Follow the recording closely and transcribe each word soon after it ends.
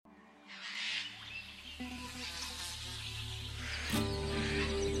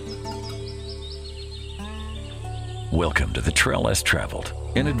Welcome to the Trail Less Traveled,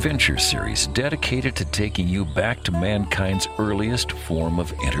 an adventure series dedicated to taking you back to mankind's earliest form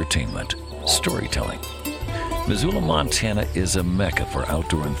of entertainment, storytelling. Missoula, Montana is a mecca for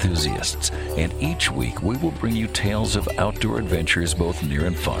outdoor enthusiasts, and each week we will bring you tales of outdoor adventures both near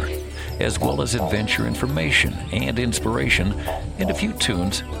and far, as well as adventure information and inspiration, and a few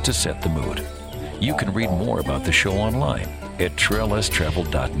tunes to set the mood. You can read more about the show online at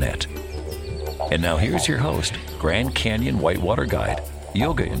traillesstravel.net. And now here's your host, Grand Canyon Whitewater Guide,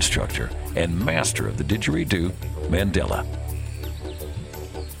 yoga instructor, and master of the didgeridoo, Mandela.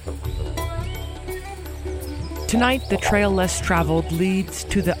 Tonight, the Trail Less Traveled leads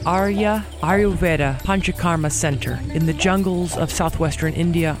to the Arya Ayurveda Panchakarma Center in the jungles of southwestern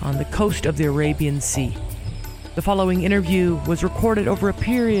India on the coast of the Arabian Sea. The following interview was recorded over a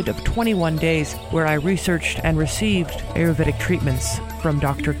period of 21 days where I researched and received Ayurvedic treatments from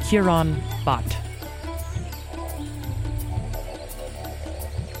Dr. Kiran Bhatt.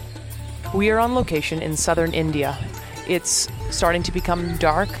 We are on location in southern India. It's starting to become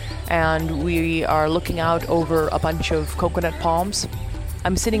dark, and we are looking out over a bunch of coconut palms.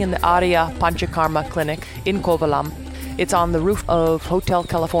 I'm sitting in the Arya Panchakarma Clinic in Kovalam. It's on the roof of Hotel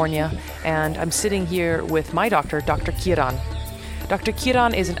California, and I'm sitting here with my doctor, Dr. Kiran. Dr.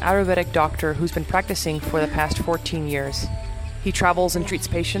 Kiran is an Ayurvedic doctor who's been practicing for the past 14 years. He travels and treats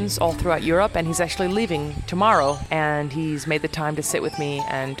patients all throughout Europe, and he's actually leaving tomorrow, and he's made the time to sit with me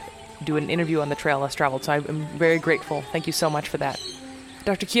and do an interview on the Trail Less Traveled, so I'm very grateful. Thank you so much for that.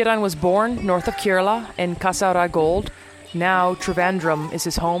 Dr. Kiran was born north of Kerala in Kasaragold. Now Trivandrum is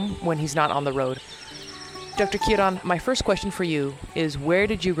his home when he's not on the road. Dr. Kiran, my first question for you is, where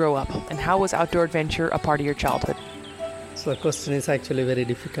did you grow up, and how was outdoor adventure a part of your childhood? So the question is actually very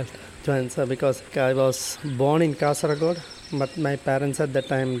difficult to answer because I was born in Kasaragod, but my parents at that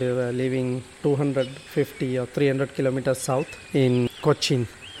time, they were living 250 or 300 kilometers south in Cochin.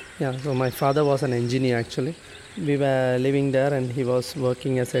 Yeah, so my father was an engineer actually. We were living there and he was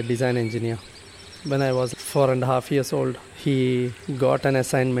working as a design engineer. When I was 4.5 years old, he got an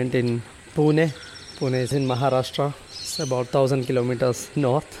assignment in Pune. Pune is in Maharashtra. It's about 1,000 kilometers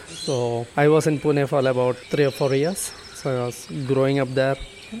north. So I was in Pune for about 3 or 4 years. So I was growing up there.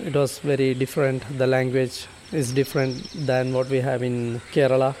 It was very different. The language is different than what we have in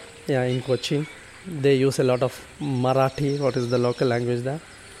Kerala, in Cochin. They use a lot of Marathi, what is the local language there.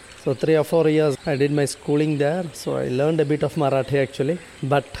 So 3 or 4 years I did my schooling there, so I learned a bit of Marathi actually.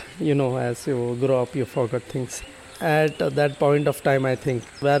 But as you grow up, you forget things. At that point of time, I think,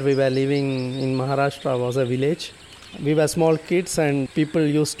 where we were living in Maharashtra was a village. We were small kids and people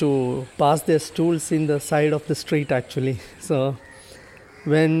used to pass their stools in the side of the street actually. So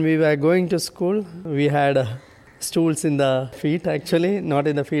when we were going to school, we had stools in the feet actually, not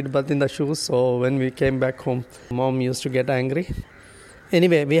in the feet but in the shoes. So when we came back home, mom used to get angry.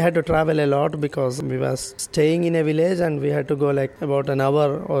 Anyway, we had to travel a lot because we were staying in a village and we had to go like about an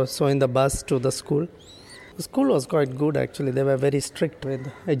hour or so in the bus to the school. The school was quite good actually. They were very strict with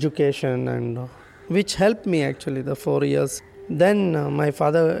education and which helped me actually the 4 years. Then my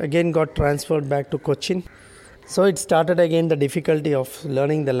father again got transferred back to Cochin. So it started again the difficulty of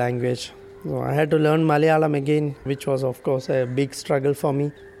learning the language. So I had to learn Malayalam again, which was of course a big struggle for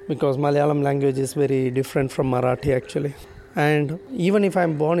me because Malayalam language is very different from Marathi actually. And even if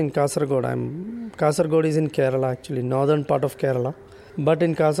I'm born in Kasaragod, Kasaragod is in Kerala actually, northern part of Kerala. But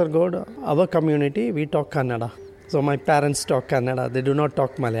in Kasaragod, our community, we talk Kannada. So my parents talk Kannada, they do not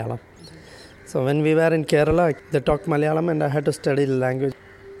talk Malayalam. So when we were in Kerala, they talk Malayalam and I had to study the language.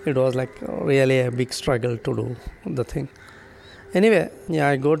 It was like really a big struggle to do the thing. Anyway,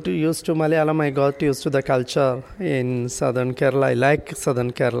 I got used to Malayalam, I got used to the culture in southern Kerala. I like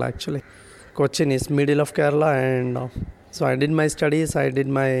southern Kerala actually. Cochin is middle of Kerala and so I did my studies, I did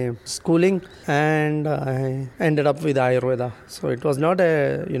my schooling and I ended up with Ayurveda. So it was not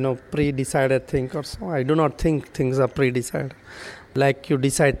a, pre-decided thing or so. I do not think things are pre-decided. Like you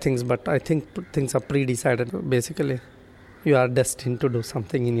decide things, but I think things are pre-decided. Basically, you are destined to do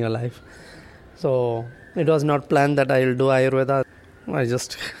something in your life. So it was not planned that I will do Ayurveda. I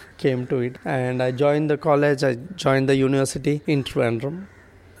just came to it and I joined the college, I joined the university in Trivandrum.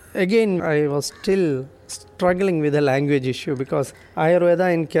 Again, I was still struggling with the language issue because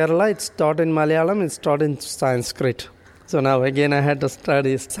Ayurveda in Kerala, it's taught in Malayalam, it's taught in Sanskrit. So now again I had to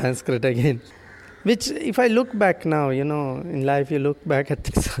study Sanskrit again. Which if I look back now, in life you look back at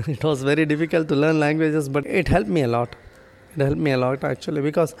things, it was very difficult to learn languages, but it helped me a lot. It helped me a lot actually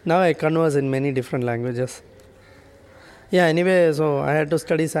because now I converse in many different languages. Anyway, so I had to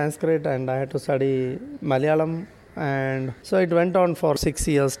study Sanskrit and I had to study Malayalam And so it went on for 6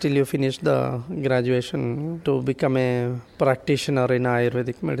 years till you finish the graduation to become a practitioner in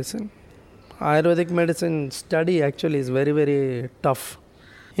Ayurvedic medicine. Ayurvedic medicine study actually is very, very tough,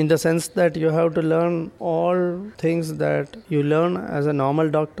 in the sense that you have to learn all things that you learn as a normal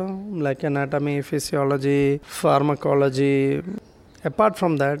doctor, like anatomy, physiology, pharmacology. Apart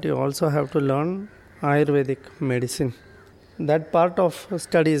from that, you also have to learn Ayurvedic medicine. That part of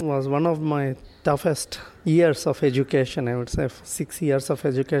studies was one of my toughest years of education, I would say. 6 years of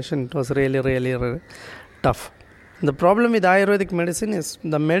education, it was really, really, really tough. The problem with Ayurvedic medicine is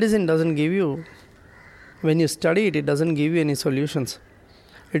the medicine doesn't give you, when you study it, it doesn't give you any solutions.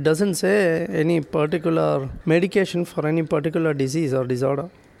 It doesn't say any particular medication for any particular disease or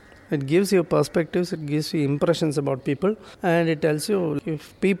disorder. It gives you perspectives, it gives you impressions about people, and it tells you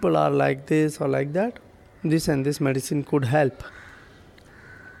if people are like this or like that, this and this medicine could help.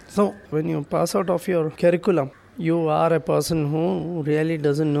 So when you pass out of your curriculum, you are a person who really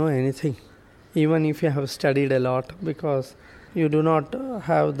doesn't know anything, even if you have studied a lot, because you do not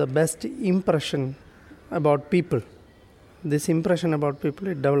have the best impression about people. This impression about people,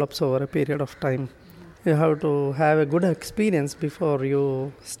 it develops over a period of time. You have to have a good experience before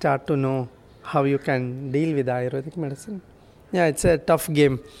you start to know how you can deal with Ayurvedic medicine. Yeah, it's a tough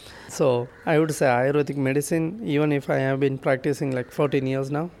game. So I would say Ayurvedic medicine, even if I have been practicing like 14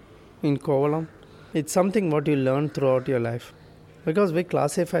 years now in Kovalam, it's something what you learn throughout your life. Because we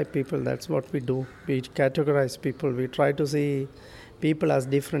classify people, that's what we do. We categorize people. We try to see people as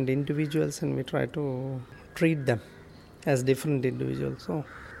different individuals and we try to treat them as different individuals. So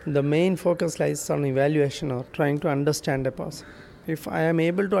the main focus lies on evaluation or trying to understand a person. If I am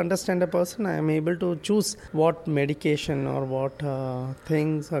able to understand a person, I am able to choose what medication or what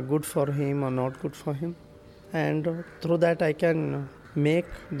things are good for him or not good for him. And through that I can make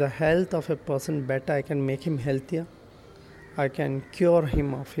the health of a person better. I can make him healthier. I can cure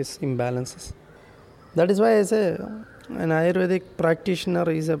him of his imbalances. That is why I say an Ayurvedic practitioner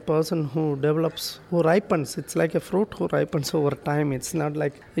is a person who develops, who ripens. It's like a fruit who ripens over time. It's not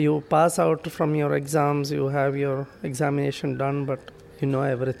like you pass out from your exams, you have your examination done, but you know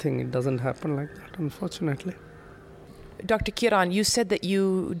everything. It doesn't happen like that, unfortunately. Dr. Kiran, you said that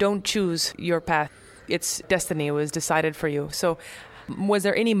you don't choose your path. It's destiny. It was decided for you. So was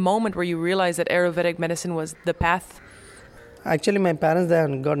there any moment where you realized that Ayurvedic medicine was the path? Actually, my parents, they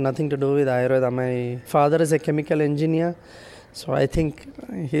have got nothing to do with Ayurveda. My father is a chemical engineer, so I think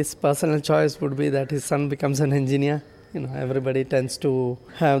his personal choice would be that his son becomes an engineer. Everybody tends to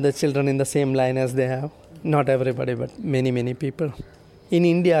have the children in the same line as they have. Not everybody, but many, many people. In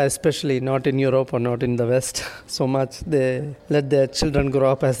India especially, not in Europe or not in the West, so much they let their children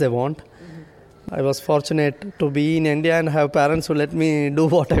grow up as they want. I was fortunate to be in India and have parents who let me do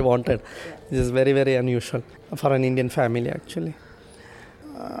what I wanted. This is very, very unusual for an Indian family, actually.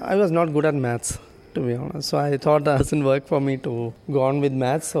 I was not good at maths, to be honest. So I thought it doesn't work for me to go on with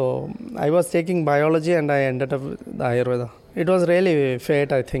maths. So I was taking biology and I ended up with the Ayurveda. It was really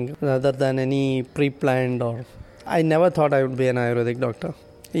fate, I think, rather than any pre-planned or... I never thought I would be an Ayurvedic doctor.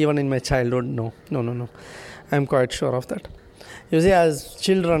 Even in my childhood, no. I'm quite sure of that. You see, as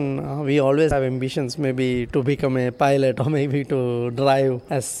children, we always have ambitions, maybe to become a pilot or maybe to drive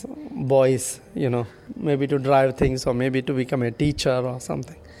as boys, maybe to drive things or maybe to become a teacher or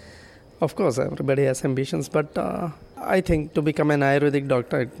something. Of course, everybody has ambitions, but I think to become an Ayurvedic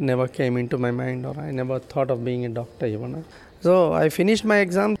doctor, it never came into my mind, or I never thought of being a doctor even. So I finished my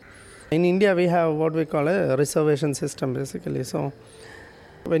exam. In India, we have what we call a reservation system, basically. So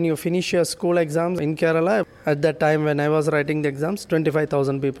when you finish your school exams in Kerala, at that time when I was writing the exams,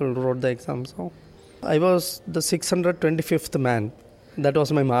 25,000 people wrote the exams. So I was the 625th man. That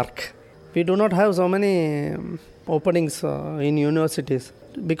was my mark. We do not have so many openings in universities,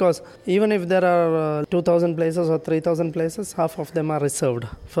 because even if there are 2,000 places or 3,000 places, half of them are reserved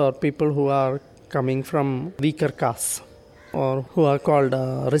for people who are coming from weaker castes, or who are called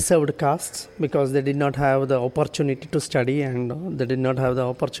reserved castes, because they did not have the opportunity to study and they did not have the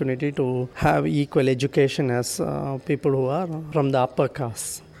opportunity to have equal education as people who are from the upper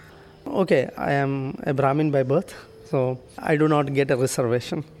castes. Okay, I am a Brahmin by birth, so I do not get a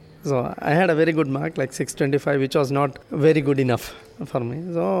reservation. So I had a very good mark, like 625, which was not very good enough for me.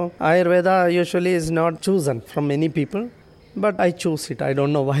 So Ayurveda usually is not chosen from many people, but I choose it. I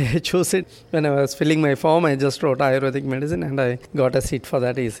don't know why I chose it. When I was filling my form, I just wrote Ayurvedic medicine and I got a seat for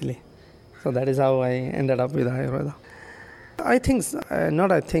that easily. So that is how I ended up with Ayurveda. I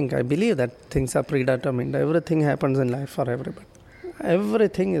believe that things are predetermined. Everything happens in life for everybody.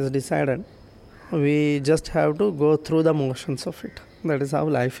 Everything is decided. We just have to go through the motions of it. That is how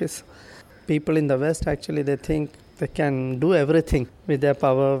life is. people in the West, actually, they think they can do everything with their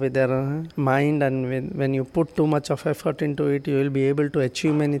power, with their mind, and when you put too much of effort into it, you will be able to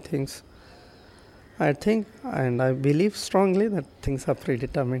achieve many things. I think and I believe strongly that things are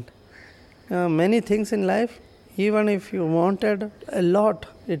predetermined. Many things in life, even if you wanted a lot,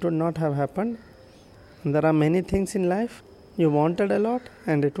 it would not have happened. And there are many things in life, you wanted a lot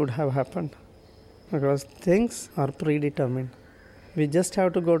and it would have happened. Because things are predetermined. We just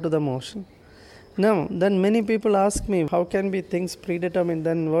have to go to the motion. Now, then many people ask me, how can be things predetermined?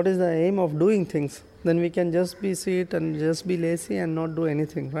 Then what is the aim of doing things? Then we can just be sit and just be lazy and not do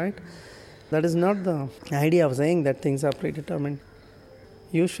anything, right? That is not the idea of saying that things are predetermined.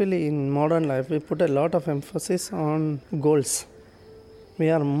 Usually in modern life, we put a lot of emphasis on goals. We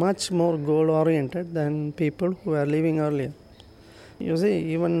are much more goal-oriented than people who are living earlier. You see,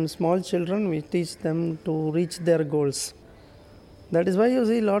 even small children, we teach them to reach their goals. That is why you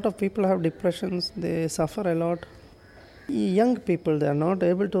see a lot of people have depressions, they suffer a lot. Young people, they are not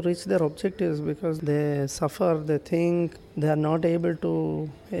able to reach their objectives because they suffer, they think they are not able to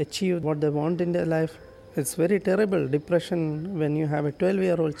achieve what they want in their life. It's very terrible, depression, when you have a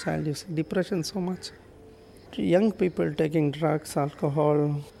 12-year-old child, you see depression so much. Young people taking drugs,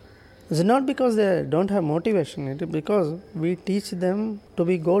 alcohol, it's not because they don't have motivation, it is because we teach them to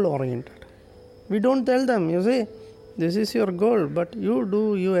be goal-oriented. We don't tell them, you see, this is your goal, but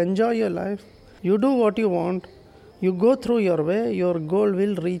you enjoy your life, you do what you want, you go through your way, your goal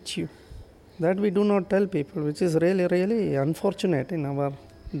will reach you. That we do not tell people, which is really, really unfortunate in our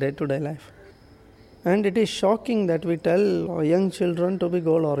day-to-day life. And it is shocking that we tell young children to be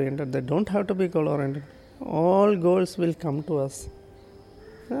goal-oriented. They don't have to be goal-oriented. All goals will come to us.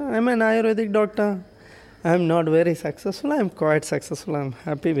 I'm an Ayurvedic doctor. I'm not very successful. I'm quite successful. I'm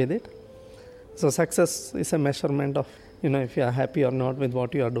happy with it. So success is a measurement of, if you are happy or not with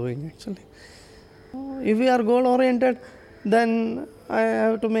what you are doing actually. If we are goal-oriented, then I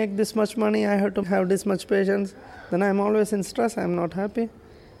have to make this much money, I have to have this much patience. Then I'm always in stress, I'm not happy.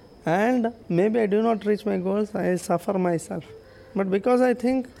 And maybe I do not reach my goals, I suffer myself. But because I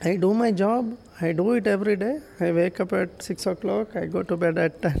think I do my job, I do it every day. I wake up at 6 o'clock, I go to bed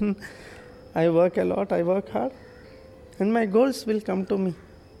at 10. I work a lot, I work hard. And my goals will come to me.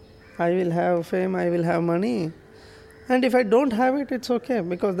 I will have fame, I will have money. And if I don't have it, it's okay,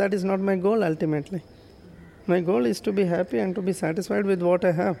 because that is not my goal ultimately. My goal is to be happy and to be satisfied with what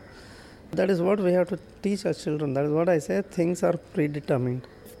I have. That is what we have to teach our children. That is what I say, things are predetermined.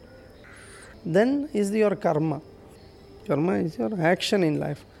 Then is your karma. Karma is your action in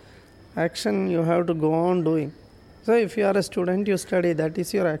life. Action you have to go on doing. So if you are a student, you study, that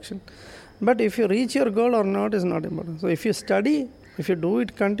is your action. But if you reach your goal or not is not important. So if you study, if you do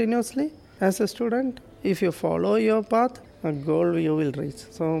it continuously as a student, if you follow your path, a goal you will reach.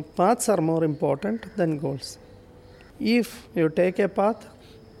 So paths are more important than goals. If you take a path,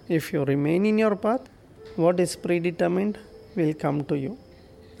 if you remain in your path, what is predetermined will come to you.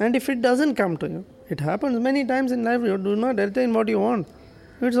 And if it doesn't come to you, it happens many times in life, you do not attain what you want.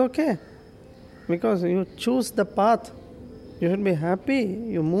 It's okay. Because you choose the path. You should be happy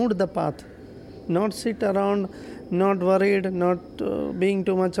you moved the path. Not sit around, not worried, not being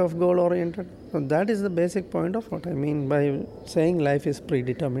too much of goal-oriented. So that is the basic point of what I mean by saying life is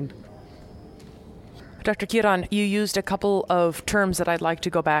predetermined. Dr. Kiran, you used a couple of terms that I'd like to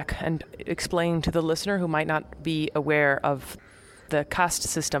go back and explain to the listener who might not be aware of the caste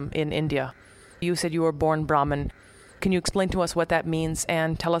system in India. You said you were born Brahmin. Can you explain to us what that means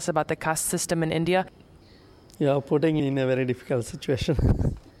and tell us about the caste system in India? You are putting me in a very difficult situation.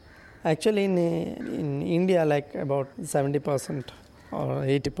 Actually, in India, like about 70% or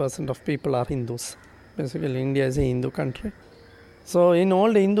 80% of people are Hindus. Basically, India is a Hindu country. So, in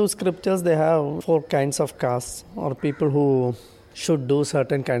all the Hindu scriptures, they have 4 kinds of castes or people who should do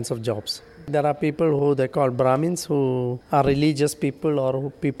certain kinds of jobs. There are people who they call Brahmins, who are religious people,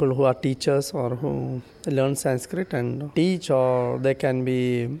 or people who are teachers or who learn Sanskrit and teach, or they can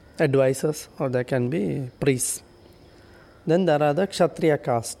be advisors, or they can be priests. Then there are the Kshatriya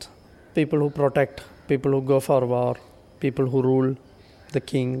caste, people who protect, people who go for war, people who rule the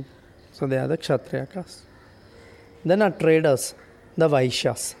king. So they are the Kshatriya caste. Then are traders, the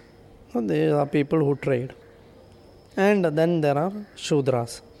Vaishyas. So they are people who trade. And then there are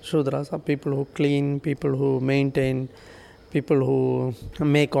Shudras. Shudras are people who clean, people who maintain, people who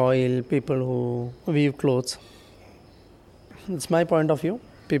make oil, people who weave clothes. It's my point of view.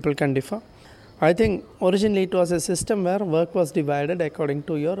 People can differ. I think originally it was a system where work was divided according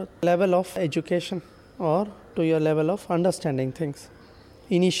to your level of education or to your level of understanding things.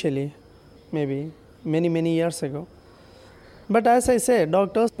 Initially, maybe many years ago. But as I say,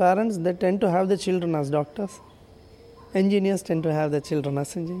 doctors, parents, they tend to have the children as doctors. Engineers tend to have the children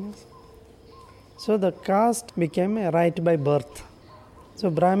as engineers. So the caste became a right by birth. So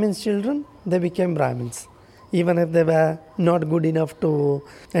Brahmins' children, they became Brahmins. Even if they were not good enough to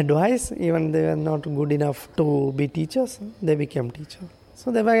advise, even they were not good enough to be teachers, they became teachers.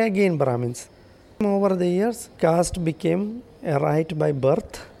 So they were again Brahmins. Over the years, caste became a right by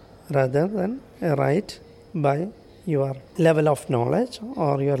birth rather than a right by your level of knowledge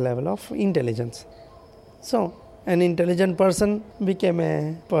or your level of intelligence. So an intelligent person became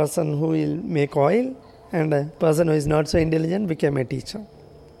a person who will make oil, and a person who is not so intelligent became a teacher.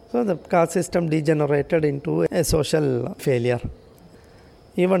 So the caste system degenerated into a social failure.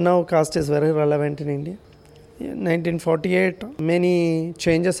 Even now, caste is very relevant in India. In 1948, many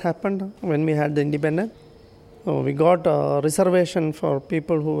changes happened when we had the independence. So we got a reservation for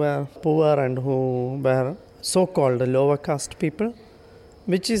people who were poor and who were so-called lower caste people,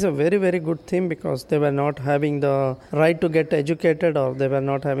 which is a very, very good thing because they were not having the right to get educated, or they were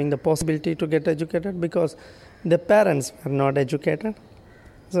not having the possibility to get educated because their parents were not educated.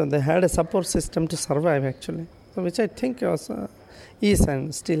 So they had a support system to survive actually, so which I think is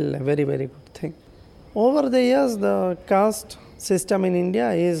and still a very, very good thing. Over the years, the caste system in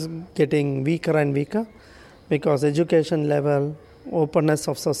India is getting weaker and weaker because education level, openness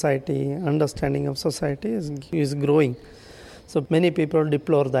of society, understanding of society is growing. So many people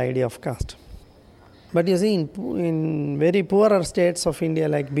deplore the idea of caste. But you see, in very poorer states of India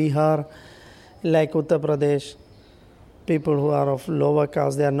like Bihar, like Uttar Pradesh, people who are of lower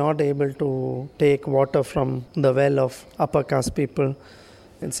caste, they are not able to take water from the well of upper caste people.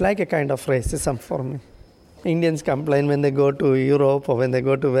 It's like a kind of racism for me. Indians complain when they go to Europe or when they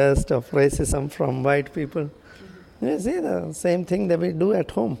go to West of racism from white people. You see the same thing that we do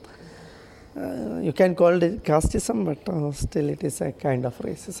at home. You can call it casteism, but still it is a kind of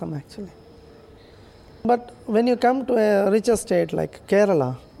racism actually. But when you come to a richer state like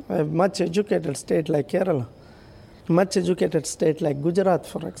Kerala, a much educated state like Kerala, much educated state like Gujarat,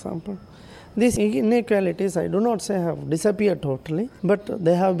 for example, these inequalities, I do not say have disappeared totally, but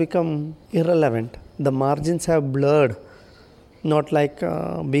they have become irrelevant. The margins have blurred, not like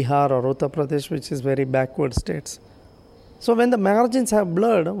Bihar or Uttar Pradesh, which is very backward states. So when the margins have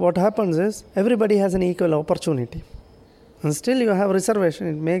blurred, what happens is everybody has an equal opportunity. And still you have reservation.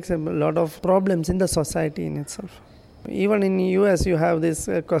 It makes a lot of problems in the society in itself. Even in the US, you have this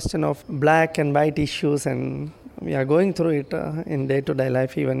question of black and white issues, and we are going through it in day-to-day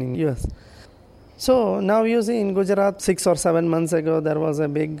life even in US. So now you see in Gujarat, 6 or 7 months ago, there was a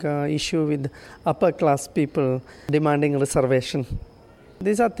big issue with upper class people demanding reservation.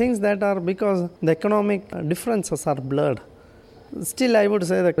 These are things that are because the economic differences are blurred. Still, I would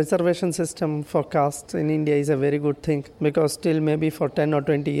say the reservation system for castes in India is a very good thing because still maybe for 10 or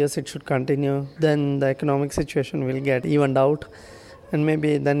 20 years it should continue. Then the economic situation will get evened out, and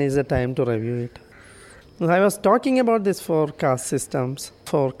maybe then is the time to review it. I was talking about this for caste systems,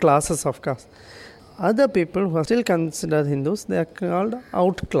 for classes of caste. Other people who are still considered Hindus, they are called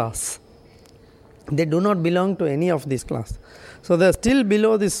outclass. They do not belong to any of these classes. So they are still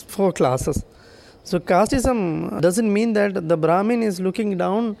below these 4 classes. So casteism doesn't mean that the Brahmin is looking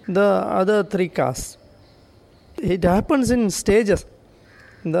down the other 3 castes. It happens in stages.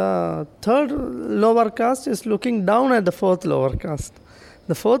 The 3rd lower caste is looking down at the 4th lower caste.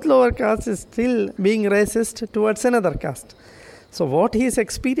 The 4th lower caste is still being racist towards another caste. So what he is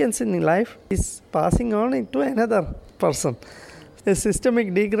experiencing in life is passing on into another person. A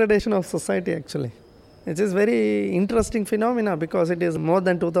systemic degradation of society actually. It is very interesting phenomena because it is more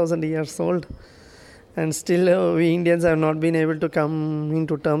than 2000 years old. And still we Indians have not been able to come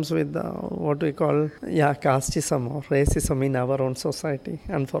into terms with what we call casteism or racism in our own society,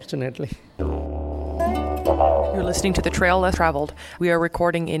 unfortunately. You're listening to The Trail Less Traveled. We are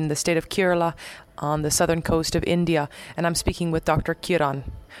recording in the state of Kerala on the southern coast of India, and I'm speaking with Dr. Kiran.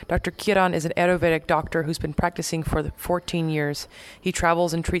 Dr. Kiran is an Ayurvedic doctor who's been practicing for 14 years. He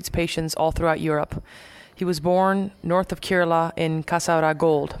travels and treats patients all throughout Europe. He was born north of Kerala in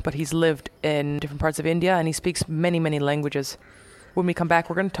Kasaragod, but he's lived in different parts of India, and he speaks many, many languages. When we come back,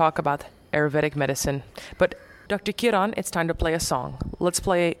 we're going to talk about Ayurvedic medicine. But Dr. Kiran, it's time to play a song. Let's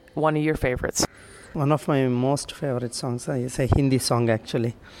play one of your favorites. One of my most favorite songs is a Hindi song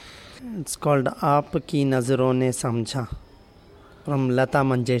actually. It's called Aap Ki Nazaron Ne Samjha from Lata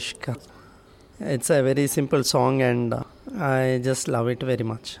Mangeshkar. It's a very simple song and I just love it very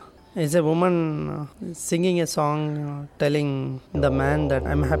much. It's a woman singing a song telling the man that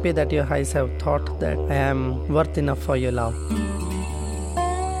I'm happy that your eyes have thought that I am worth enough for your love.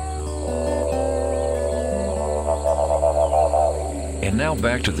 And now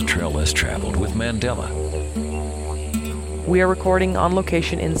back to the trail less traveled with Mandela. We are recording on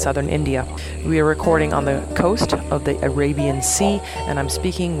location in southern India. We are recording on the coast of the Arabian Sea, and I'm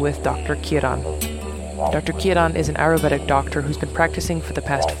speaking with Dr. Kiran. Dr. Kiran is an Ayurvedic doctor who's been practicing for the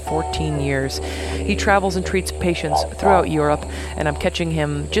past 14 years. He travels and treats patients throughout Europe, and I'm catching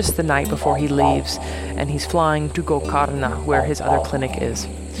him just the night before he leaves, and he's flying to Gokarna, where his other clinic is.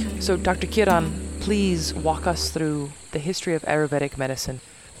 So, Dr. Kiran, please walk us through the history of Ayurvedic medicine.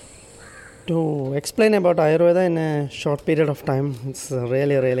 To explain about Ayurveda in a short period of time, it's a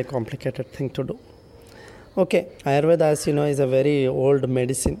really complicated thing to do. Okay, Ayurveda, as you know, is a very old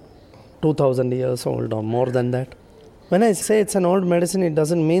medicine, 2000 years old or more than that. When I say it's an old medicine, it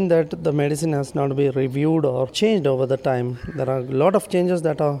doesn't mean that the medicine has not been reviewed or changed over the time. There are a lot of changes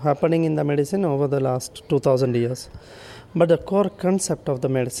that are happening in the medicine over the last 2000 years. But the core concept of the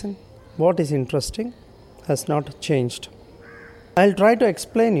medicine, what is interesting, has not changed. I'll try to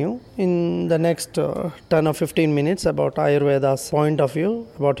explain you in the next 10 or 15 minutes about Ayurveda's point of view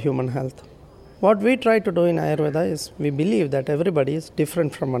about human health. What we try to do in Ayurveda is we believe that everybody is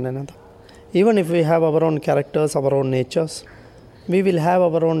different from one another. Even if we have our own characters, our own natures, we will have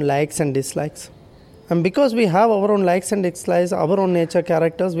our own likes and dislikes. And because we have our own likes and dislikes, our own nature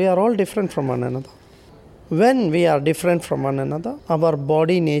characters, we are all different from one another. When we are different from one another, our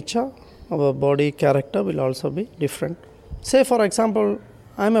body nature, our body character will also be different. Say, for example,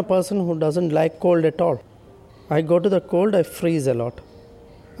 I'm a person who doesn't like cold at all. I go to the cold, I freeze a lot.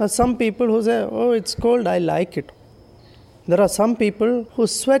 There are some people who say, oh, it's cold, I like it. There are some people who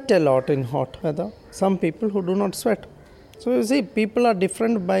sweat a lot in hot weather. Some people who do not sweat. So you see, people are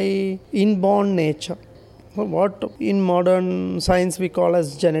different by inborn nature. What in modern science we call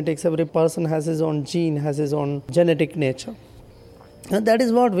as genetics. Every person has his own gene, has his own genetic nature. And that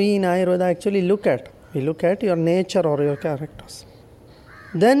is what we in Ayurveda actually look at. We look at your nature or your characters.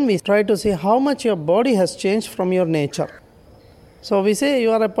 Then we try to see how much your body has changed from your nature. So we say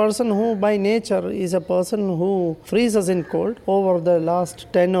you are a person who by nature is a person who freezes in cold. Over the last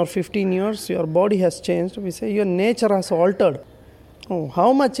 10 or 15 years, your body has changed. We say your nature has altered. Oh,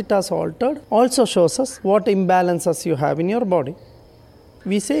 how much it has altered also shows us what imbalances you have in your body.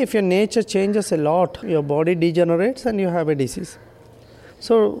 We say if your nature changes a lot, your body degenerates and you have a disease.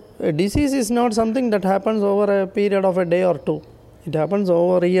 So a disease is not something that happens over a period of a day or two. It happens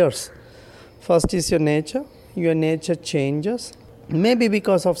over years. First is your nature. Your nature changes. Maybe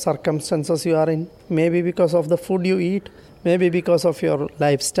because of circumstances you are in. Maybe because of the food you eat. Maybe because of your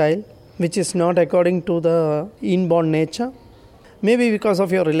lifestyle, which is not according to the inborn nature. Maybe because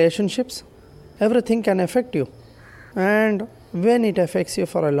of your relationships. Everything can affect you. And when it affects you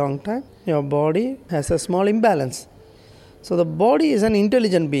for a long time, your body has a small imbalance. So the body is an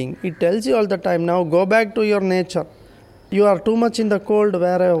intelligent being. It tells you all the time, now go back to your nature. You are too much in the cold,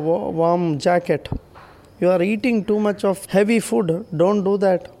 wear a warm jacket. You are eating too much of heavy food, don't do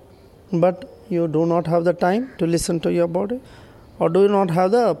that. But you do not have the time to listen to your body, or do not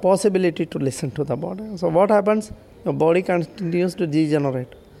have the possibility to listen to the body. So what happens? Your body continues to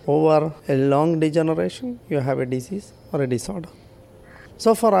degenerate. Over a long degeneration, you have a disease or a disorder.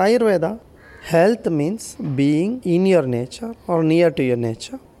 So for Ayurveda, health means being in your nature or near to your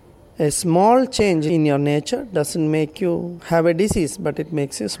nature. A small change in your nature doesn't make you have a disease, but it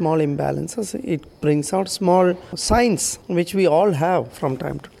makes you small imbalances. It brings out small signs which we all have from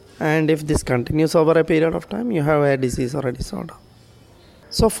time to time. And if this continues over a period of time, you have a disease or a disorder.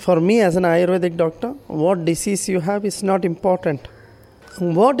 So for me as an Ayurvedic doctor, what disease you have is not important.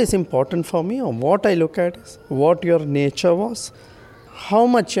 What is important for me or what I look at is what your nature was, how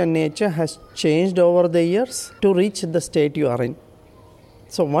much your nature has changed over the years to reach the state you are in.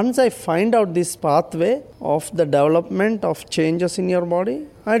 So once I find out this pathway of the development of changes in your body,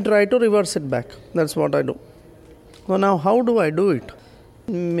 I try to reverse it back. That's what I do. So now how do I do it?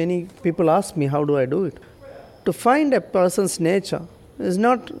 Many people ask me, how do I do it? To find a person's nature is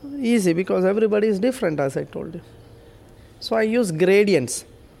not easy because everybody is different, as I told you. So I use gradients.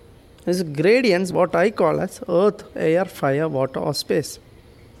 These gradients, what I call as earth, air, fire, water or space.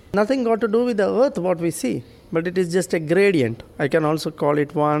 Nothing got to do with the earth, what we see, but it is just a gradient. I can also call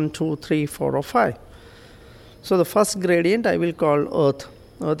it 1, 2, 3, 4 or 5. So the first gradient I will call earth.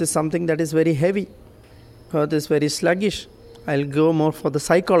 Earth is something that is very heavy. Earth is very sluggish. I'll go more for the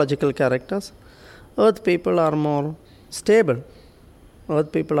psychological characters. Earth people are more stable.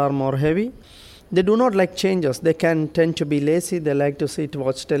 Earth people are more heavy. They do not like changes. They can tend to be lazy. They like to sit,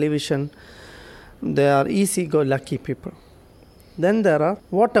 watch television. They are easy-go-lucky people. Then there are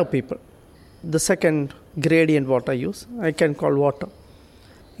water people. The second gradient what I use, I can call water.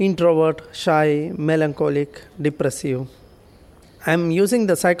 Introvert, shy, melancholic, depressive. I'm using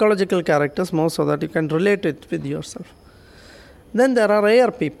the psychological characters more so that you can relate it with yourself. Then there are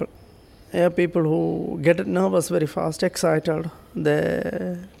air people. Air people who get nervous very fast, excited.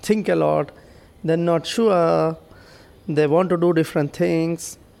 They think a lot. They're not sure. They want to do different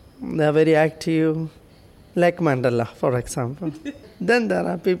things. They're very active, like Mandela, for example. Then there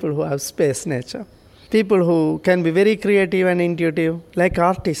are people who have space nature. People who can be very creative and intuitive, like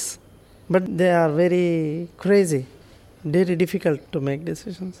artists. But they are very crazy, very difficult to make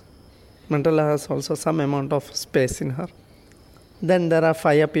decisions. Mandela has also some amount of space in her. Then there are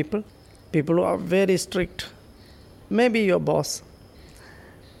fire people, people who are very strict. Maybe your boss,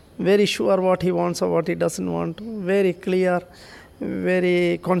 very sure what he wants or what he doesn't want, very clear,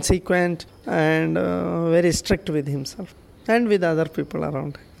 very consequent, and very strict with himself and with other people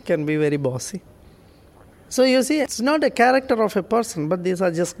around. Can be very bossy. So you see, it's not a character of a person, but these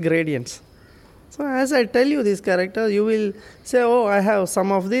are just gradients. So as I tell you these characters, you will say, oh, I have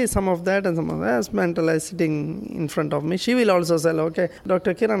some of this, some of that, and some of that. As Mandela is sitting in front of me, she will also say, okay,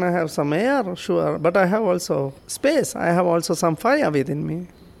 Dr. Kiran, I have some air, sure, but I have also space. I have also some fire within me.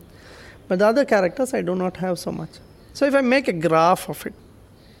 But the other characters, I do not have so much. So if I make a graph of it,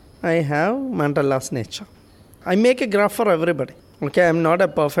 I have Mandela's nature. I make a graph for everybody. Okay, I am not a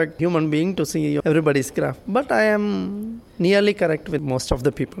perfect human being to see everybody's graph, but I am nearly correct with most of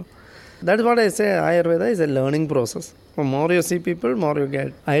the people. That's what I say, Ayurveda is a learning process. The more you see people, more you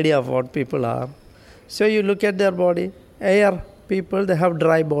get idea of what people are. So you look at their body. Air people, they have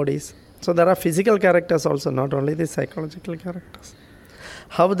dry bodies. So there are physical characters also, not only the psychological characters.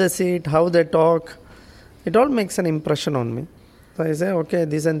 How they sit, how they talk, it all makes an impression on me. So I say, okay,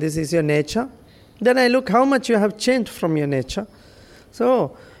 this and this is your nature. Then I look how much you have changed from your nature.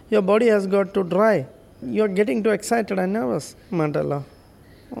 So your body has got to dry. You're getting too excited and nervous, Mandela.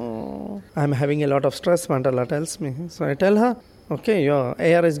 Oh, I'm having a lot of stress, Mandela tells me. So I tell her, okay, your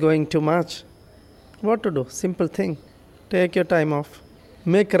air is going too much. What to do? Simple thing. Take your time off.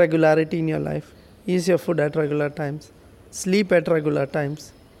 Make regularity in your life. Eat your food at regular times. Sleep at regular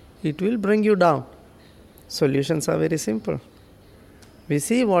times. It will bring you down. Solutions are very simple. We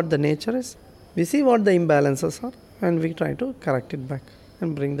see what the nature is. We see what the imbalances are. And we try to correct it back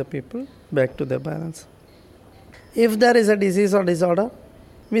and bring the people back to their balance. If there is a disease or disorder,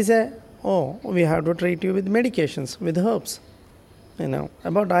 we say, oh, we have to treat you with medications, with herbs.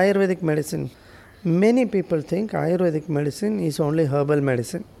 About Ayurvedic medicine, many people think Ayurvedic medicine is only herbal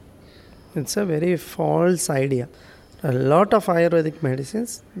medicine. It's a very false idea. A lot of Ayurvedic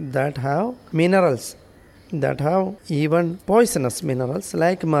medicines that have minerals, that have even poisonous minerals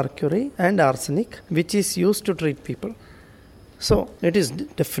like mercury and arsenic, which is used to treat people. So it is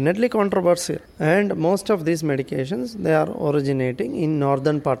definitely controversial. And most of these medications, they are originating in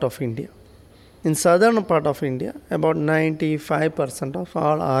northern part of India. In southern part of India, about 95% of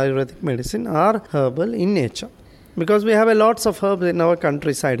all Ayurvedic medicine are herbal in nature. Because we have a lots of herbs in our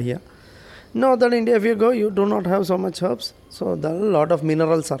countryside here. Northern India, if you go, you do not have so much herbs. So a lot of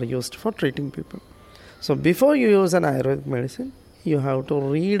minerals are used for treating people. So before you use an Ayurvedic medicine, you have to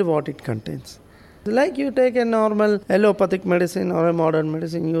read what it contains. Like you take a normal allopathic medicine or a modern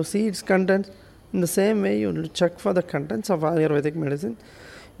medicine, you see its contents. In the same way, you check for the contents of Ayurvedic medicine.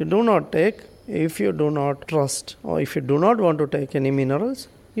 You do not take, if you do not trust or if you do not want to take any minerals,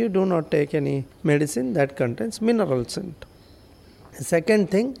 you do not take any medicine that contains minerals in it. The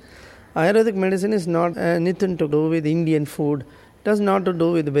second thing, Ayurvedic medicine is not anything to do with Indian food. It has not to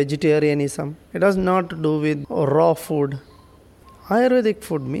do with vegetarianism. It has not to do with raw food. Ayurvedic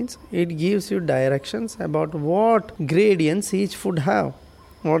food means it gives you directions about what gradients each food have.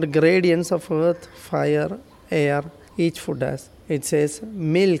 What gradients of earth, fire, air each food has. It says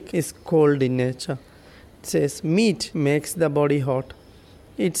milk is cold in nature. It says meat makes the body hot.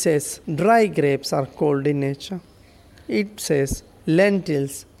 It says dry grapes are cold in nature. It says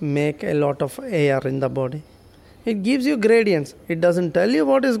lentils make a lot of air in the body. It gives you gradients. It doesn't tell you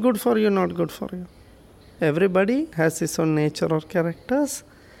what is good for you, not good for you. Everybody has his own nature or characters.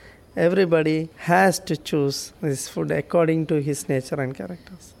 Everybody has to choose his food according to his nature and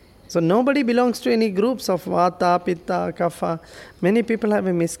characters. So nobody belongs to any groups of Vata, Pitta, Kapha. Many people have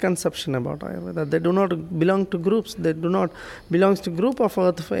a misconception about Ayurveda. They do not belong to groups. They do not belong to group of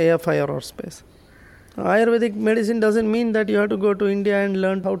earth, air, fire or space. Ayurvedic medicine doesn't mean that you have to go to India and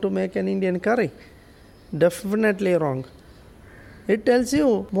learn how to make an Indian curry. Definitely wrong. It tells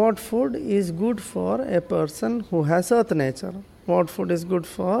you what food is good for a person who has earth nature, what food is good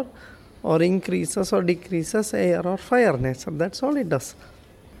for or increases or decreases air or fire nature. That's all it does.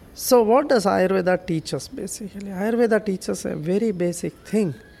 So what does Ayurveda teach us basically? Ayurveda teaches a very basic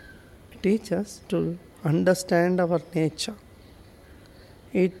thing. It teaches us to understand our nature.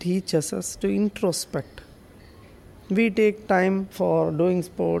 it teaches us to introspect. We take time for doing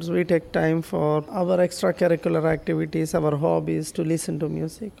sports, we take time for our extracurricular activities, our hobbies, to listen to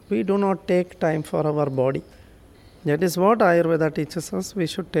music. We do not take time for our body. That is what Ayurveda teaches us. We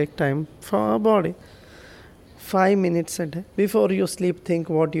should take time for our body. 5 minutes a day. Before you sleep, think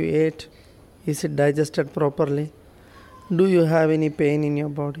what you ate. Is it digested properly? Do you have any pain in your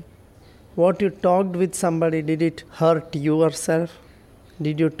body? What you talked with somebody, did it hurt yourself?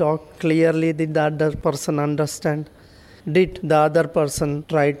 Did you talk clearly? Did the other person understand? Did the other person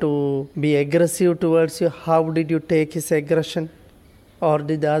try to be aggressive towards you? How did you take his aggression? Or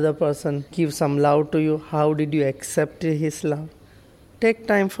did the other person give some love to you? How did you accept his love? Take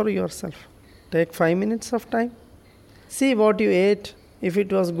time for yourself. Take 5 minutes of time. See what you ate, if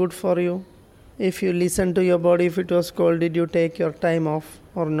it was good for you. If you listen to your body, if it was cold, did you take your time off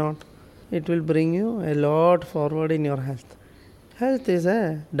or not? It will bring you a lot forward in your health. Health is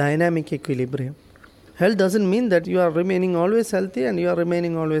a dynamic equilibrium. Health doesn't mean that you are remaining always healthy and you are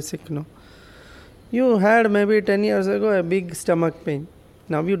remaining always sick. No. You had maybe 10 years ago a big stomach pain.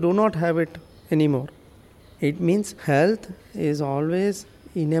 Now you do not have it anymore. It means health is always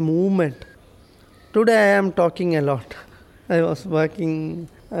in a movement. Today I am talking a lot. I was working,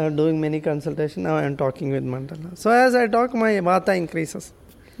 doing many consultations. Now I am talking with Mandala. So as I talk, my vata increases.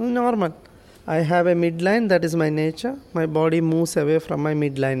 Normal. I have a midline, that is my nature. My body moves away from my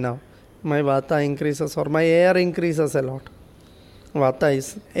midline now. My vata increases or my air increases a lot. Vata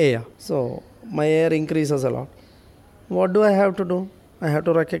is air. So my air increases a lot. What do I have to do? I have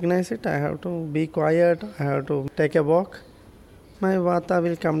to recognize it. I have to be quiet. I have to take a walk. My vata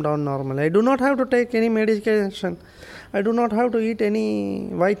will come down normal. I do not have to take any medication. I do not have to eat any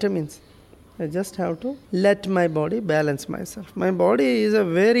vitamins. I just have to let my body balance myself. My body is a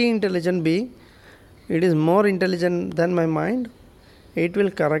very intelligent being. It is more intelligent than my mind. It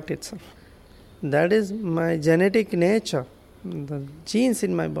will correct itself. That is my genetic nature. The genes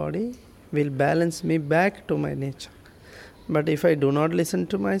in my body will balance me back to my nature. But if I do not listen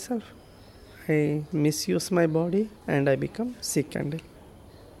to myself, I misuse my body and I become sick and ill.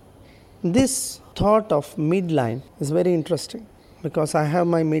 This thought of midline is very interesting because I have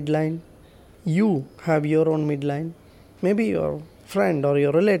my midline. You have your own midline. Maybe your friend or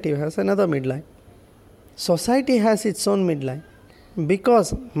your relative has another midline. Society has its own midline.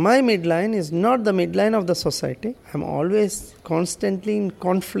 Because my midline is not the midline of the society, I am always constantly in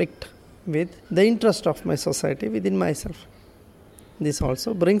conflict with the interest of my society within myself. This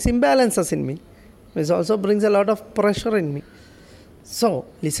also brings imbalances in me. This also brings a lot of pressure in me. So,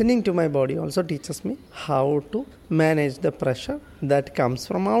 listening to my body also teaches me how to manage the pressure that comes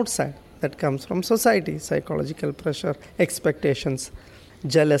from outside, that comes from society, psychological pressure, expectations,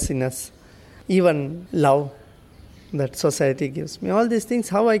 jealousyness, even love that society gives me. All these things,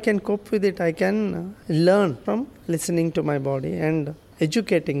 how I can cope with it, I can learn from listening to my body and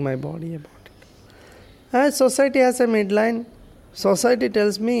educating my body about it. As society has a midline, society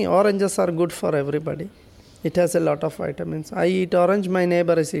tells me oranges are good for everybody. It has a lot of vitamins. I eat orange, my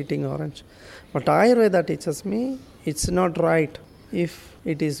neighbor is eating orange. But Ayurveda teaches me it's not right. If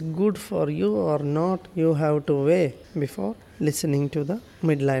it is good for you or not, you have to weigh before listening to the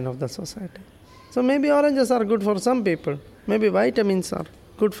midline of the society. So maybe oranges are good for some people. Maybe vitamins are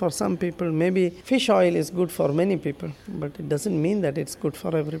good for some people. Maybe fish oil is good for many people. But it doesn't mean that it's good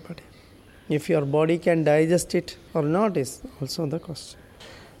for everybody. If your body can digest it or not is also the question.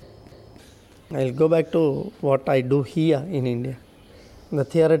 I'll go back to what I do here in India. The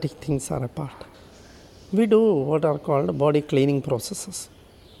theoretic things are apart. We do what are called body cleaning processes.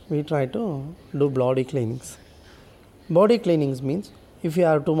 We try to do body cleanings. Body cleanings means if you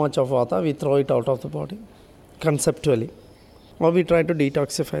have too much of vata, we throw it out of the body, conceptually. Or we try to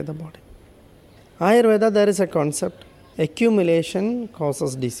detoxify the body. Ayurveda, there is a concept, accumulation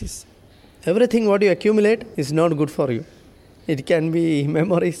causes disease. Everything what you accumulate is not good for you. It can be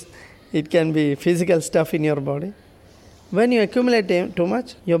memories, it can be physical stuff in your body. When you accumulate too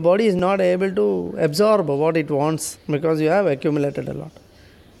much, your body is not able to absorb what it wants because you have accumulated a lot.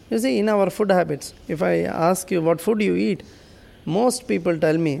 You see, in our food habits, if I ask you what food you eat, most people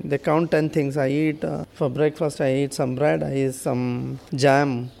tell me, they count 10 things. I eat for breakfast, I eat some bread, I eat some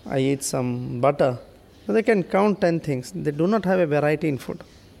jam, I eat some butter. So they can count 10 things. They do not have a variety in food.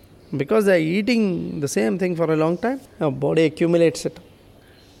 Because they are eating the same thing for a long time, our body accumulates it.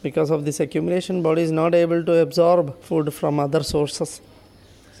 Because of this accumulation, body is not able to absorb food from other sources.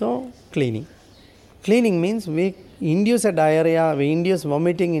 So, cleaning. Cleaning means we induce a diarrhea, we induce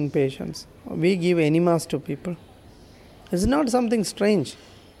vomiting in patients. We give enemas to people. It's not something strange.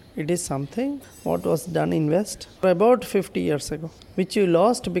 It is something what was done in West about 50 years ago, which you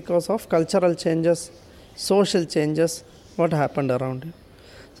lost because of cultural changes, social changes, what happened around you.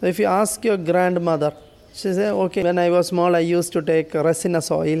 So if you ask your grandmother, she said, okay, when I was small, I used to take resinous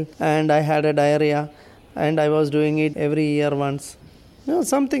oil and I had a diarrhea and I was doing it every year once.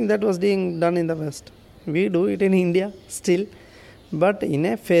 Something that was being done in the West. We do it in India still, but in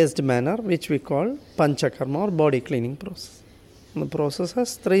a phased manner, which we call panchakarma or body cleaning process. The process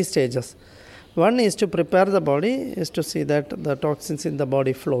has 3 stages. One is to prepare the body, is to see that the toxins in the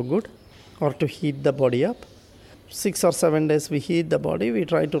body flow good, or to heat the body up. 6 or 7 days we heat the body. We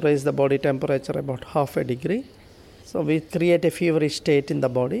try to raise the body temperature about half a degree. So we create a feverish state in the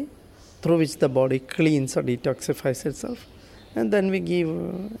body through which the body cleans or detoxifies itself. And then we give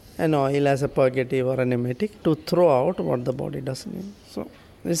an oil as a purgative or an emetic to throw out what the body doesn't need. So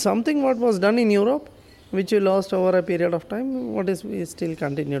this is something what was done in Europe, which we lost over a period of time, what is we still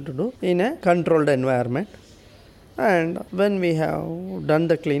continue to do in a controlled environment. And when we have done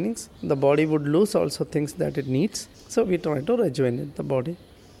the cleanings, the body would lose also things that it needs. So we try to rejuvenate the body.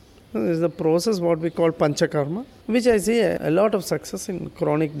 So this is the process what we call panchakarma, which I see a lot of success in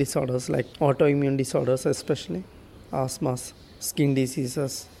chronic disorders like autoimmune disorders, especially asthmas, skin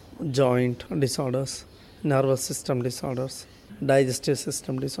diseases, joint disorders, nervous system disorders, digestive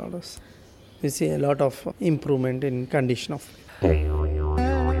system disorders. We see a lot of improvement in condition of.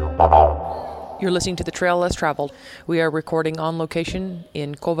 You're listening to The Trail Less Traveled. We are recording on location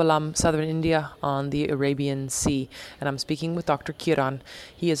in Kovalam, southern India, on the Arabian Sea. And I'm speaking with Dr. Kiran.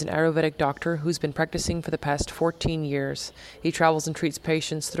 He is an Ayurvedic doctor who's been practicing for the past 14 years. He travels and treats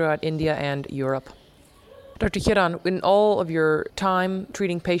patients throughout India and Europe. Dr. Kiran, in all of your time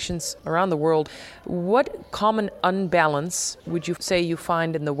treating patients around the world, what common unbalance would you say you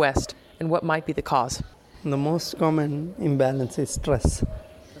find in the West, and what might be the cause? The most common imbalance is stress.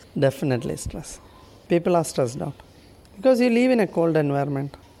 Definitely stress. People are stressed out because you live in a cold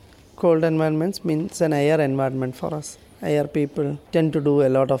environment. Cold environments means an air environment for us. Air people tend to do a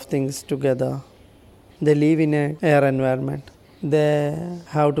lot of things together. They live in an air environment. They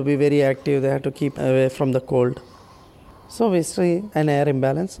have to be very active. They have to keep away from the cold. So we see an air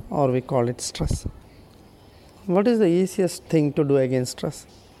imbalance, or we call it stress. What is the easiest thing to do against stress?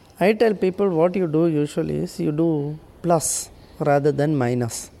 I tell people what you do usually is you do plus rather than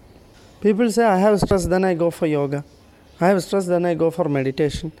minus. People say, I have stress, then I go for yoga. I have stress, then I go for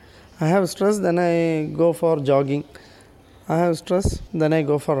meditation. I have stress, then I go for jogging. I have stress, then I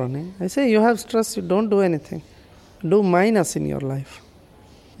go for running. I say, you have stress, you don't do anything. Do minus in your life.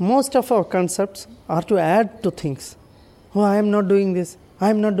 Most of our concepts are to add to things. Oh, I am not doing this.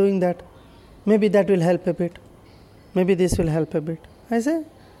 I am not doing that. Maybe that will help a bit. Maybe this will help a bit. I say,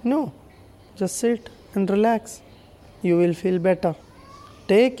 no. Just sit and relax. You will feel better.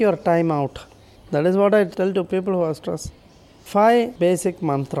 Take your time out. That is what I tell to people who are stressed. 5 basic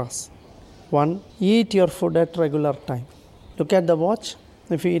mantras. 1. Eat your food at regular time. Look at the watch.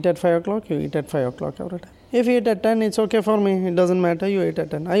 If you eat at 5 o'clock, you eat at 5 o'clock every day. If you eat at 10, it's okay for me. It doesn't matter. You eat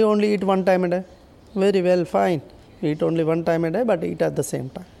at 10. I only eat 1 time a day. Very well, fine. You eat only 1 time a day, but eat at the same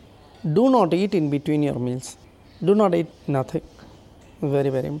time. Do not eat in between your meals. Do not eat nothing. Very,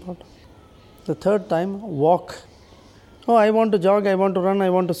 very important. The 3rd time, walk. Oh, I want to jog, I want to run, I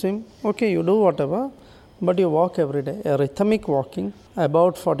want to swim. Okay, you do whatever, but you walk every day. A rhythmic walking,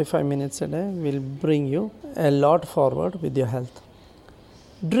 about 45 minutes a day, will bring you a lot forward with your health.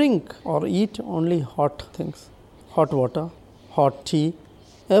 Drink or eat only hot things. Hot water, hot tea,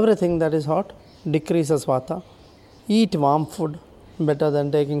 everything that is hot decreases vata. Eat warm food, better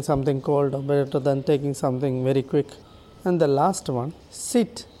than taking something cold or better than taking something very quick. And the last one,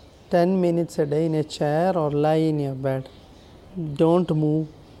 sit 10 minutes a day in a chair or lie in your bed. Don't move,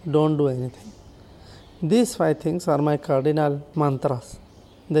 don't do anything. These 5 things are my cardinal mantras.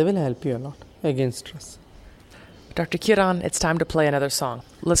 They will help you a lot against stress. Dr. Kiran, it's time to play another song.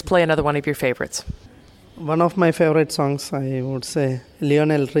 Let's play another one of your favorites. One of my favorite songs, I would say,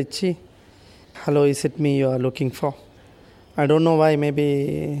 Lionel Richie, Hello, Is It Me You Are Looking For? I don't know why,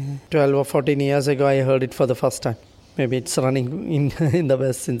 maybe 12 or 14 years ago I heard it for the first time. Maybe it's running in the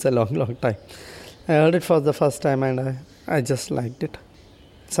West since a long, long time. I heard it for the first time and I just liked it.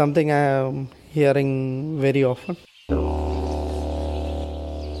 Something I am hearing very often.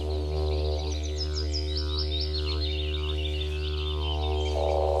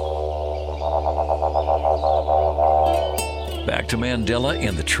 Back to Mandela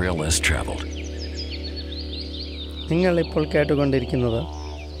and the Trail Less Traveled. നിങ്ങളിപ്പോൾ കേട്ടുകൊണ്ടിരിക്കുന്നത്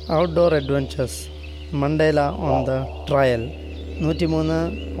outdoor adventures Mandela on the trail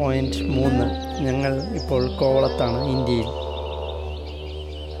 103.3. ഞങ്ങൾ ഇപ്പോൾ കോവളത്താണ്, ഇന്ത്യയിൽ.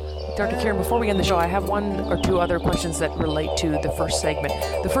 Dr. Kiran, before we end the show, I have one or two other questions that relate to the first segment.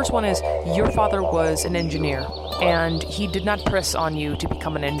 The first one is, your father was an engineer, and he did not press on you to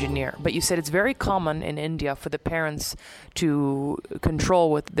become an engineer. But you said it's very common in India for the parents to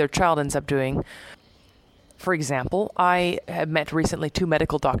control what their child ends up doing. For example, I have met recently two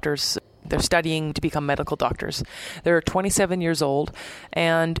medical doctors. They're studying to become medical doctors. They're 27 years old.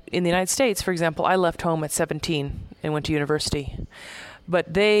 And in the United States, for example, I left home at 17 and went to university.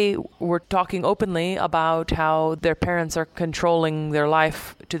 But they were talking openly about how their parents are controlling their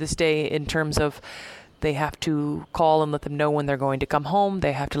life to this day in terms of they have to call and let them know when they're going to come home.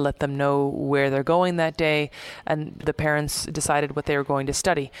 They have to let them know where they're going that day. And the parents decided what they were going to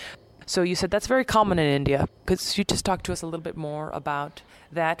study. So you said that's very common in India. Could you just talk to us a little bit more about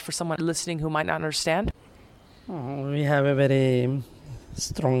that for someone listening who might not understand? We have a very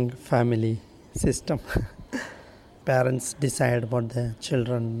strong family system. Parents decide what their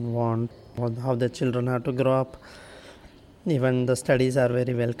children want, how the children have to grow up. Even the studies are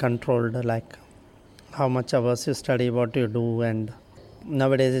very well controlled, like how much hours you study, what you do, and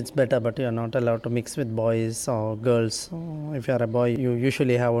nowadays it's better, but you're not allowed to mix with boys or girls. If you're a boy, you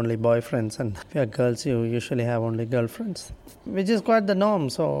usually have only boyfriends, and if you're girls, you usually have only girlfriends, which is quite the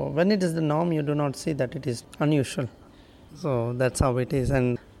norm. So when it is the norm, you do not see that it is unusual. So that's how it is,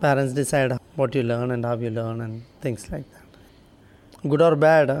 and parents decide what you learn and how you learn and things like that. Good or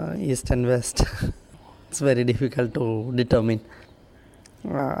bad, east and west. It's very difficult to determine.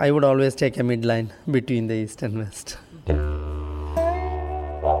 I would always take a midline between the east and west.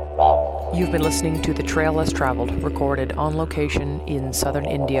 You've been listening to The Trail Less Traveled, recorded on location in southern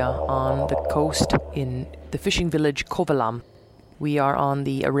India on the coast in the fishing village Kovalam. We are on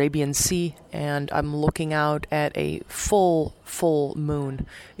the Arabian Sea, and I'm looking out at a full moon.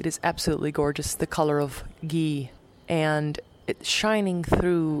 It is absolutely gorgeous, the color of ghee, and it's shining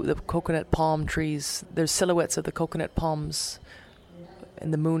through the coconut palm trees. There's silhouettes of the coconut palms,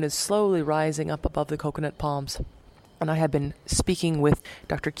 and the moon is slowly rising up above the coconut palms. And I have been speaking with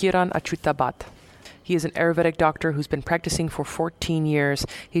Dr. Kiran Achyuta. He is an Ayurvedic doctor who's been practicing for 14 years.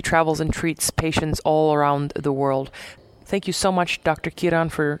 He travels and treats patients all around the world. Thank you so much, Dr. Kiran,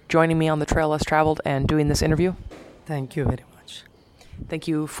 for joining me on The Trail Less Traveled and doing this interview. Thank you very much. Thank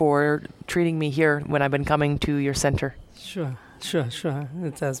you for treating me here when I've been coming to your center. Sure.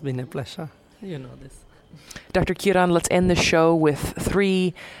 It has been a pleasure. You know this. Dr. Kiran, let's end the show with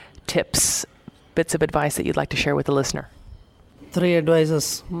 3 tips, bits of advice that you'd like to share with the listener. 3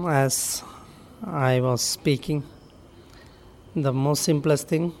 advices as I was speaking. The most simplest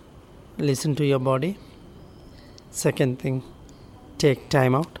thing, listen to your body. Second thing, take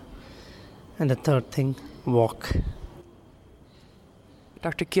time out. And the third thing, walk.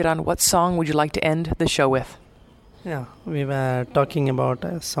 Dr. Kiran, what song would you like to end the show with? Yeah, we were talking about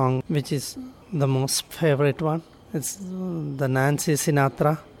a song which is the most favorite one. It's the Nancy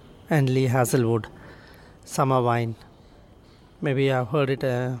Sinatra and Lee Hazelwood, Summer Wine. Maybe I've heard it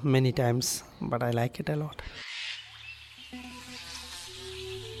many times, but I like it a lot.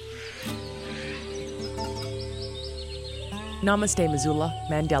 Namaste, Missoula.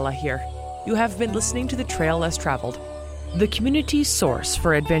 Mandela here. You have been listening to The Trail Less Traveled, the community source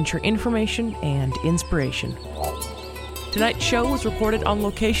for adventure information and inspiration. Tonight's show was recorded on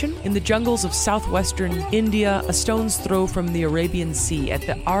location in the jungles of southwestern India, a stone's throw from the Arabian Sea at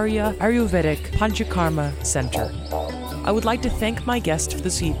the Arya Ayurvedic Panchakarma Center. I would like to thank my guest for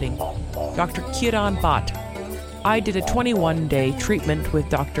this evening, Dr. Kiran Bhatt. I did a 21-day treatment with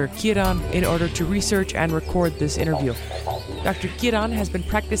Dr. Kiran in order to research and record this interview. Dr. Kiran has been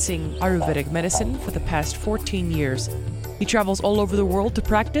practicing Ayurvedic medicine for the past 14 years. He travels all over the world to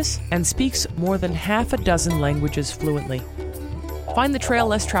practice and speaks more than half a dozen languages fluently. Find The Trail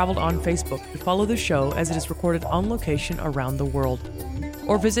Less Traveled on Facebook to follow the show as it is recorded on location around the world.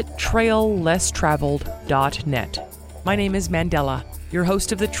 Or visit traillesstraveled.net. My name is Mandela, your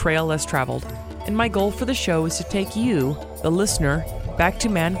host of The Trail Less Traveled, and my goal for the show is to take you, the listener, back to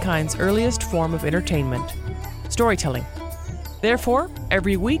mankind's earliest form of entertainment, storytelling. Therefore,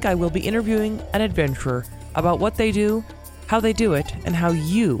 every week I will be interviewing an adventurer about what they do, how they do it, and how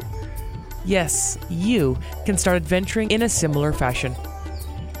you, yes, you, can start adventuring in a similar fashion.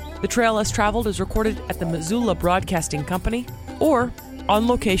 The Trail Less Traveled is recorded at the Missoula Broadcasting Company or on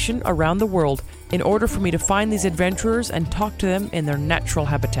location around the world in order for me to find these adventurers and talk to them in their natural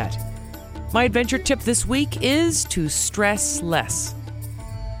habitat. My adventure tip this week is to stress less.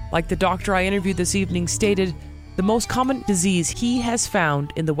 Like the doctor I interviewed this evening stated, the most common disease he has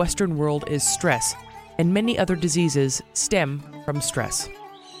found in the Western world is stress, and many other diseases stem from stress.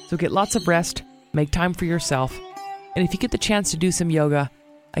 So get lots of rest, make time for yourself, and if you get the chance to do some yoga,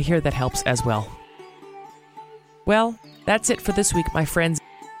 I hear that helps as well. Well, that's it for this week, my friends.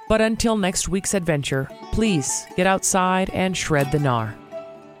 But until next week's adventure, please get outside and shred the gnar.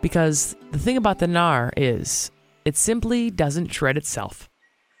 Because the thing about the gnar is, it simply doesn't shred itself.